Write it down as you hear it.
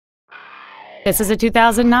This is a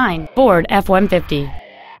 2009 Ford F-150.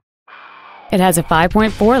 It has a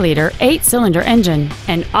 5.4-liter 8-cylinder engine,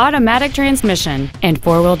 an automatic transmission, and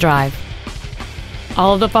 4-wheel drive.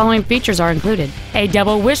 All of the following features are included: a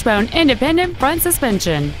double wishbone independent front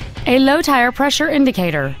suspension, a low tire pressure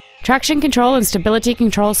indicator, traction control and stability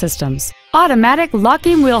control systems, automatic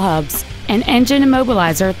locking wheel hubs, an engine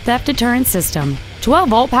immobilizer theft deterrent system,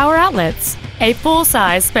 12-volt power outlets, a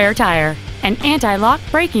full-size spare tire, an anti-lock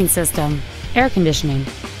braking system, air conditioning,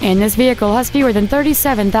 and this vehicle has fewer than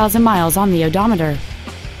 37,000 miles on the odometer.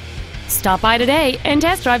 Stop by today and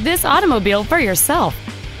test drive this automobile for yourself.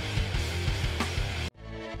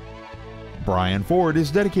 Brien Ford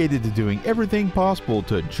is dedicated to doing everything possible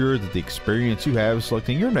to ensure that the experience you have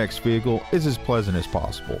selecting your next vehicle is as pleasant as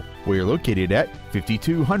possible. We are located at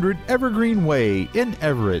 5200 Evergreen Way in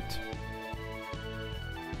Everett.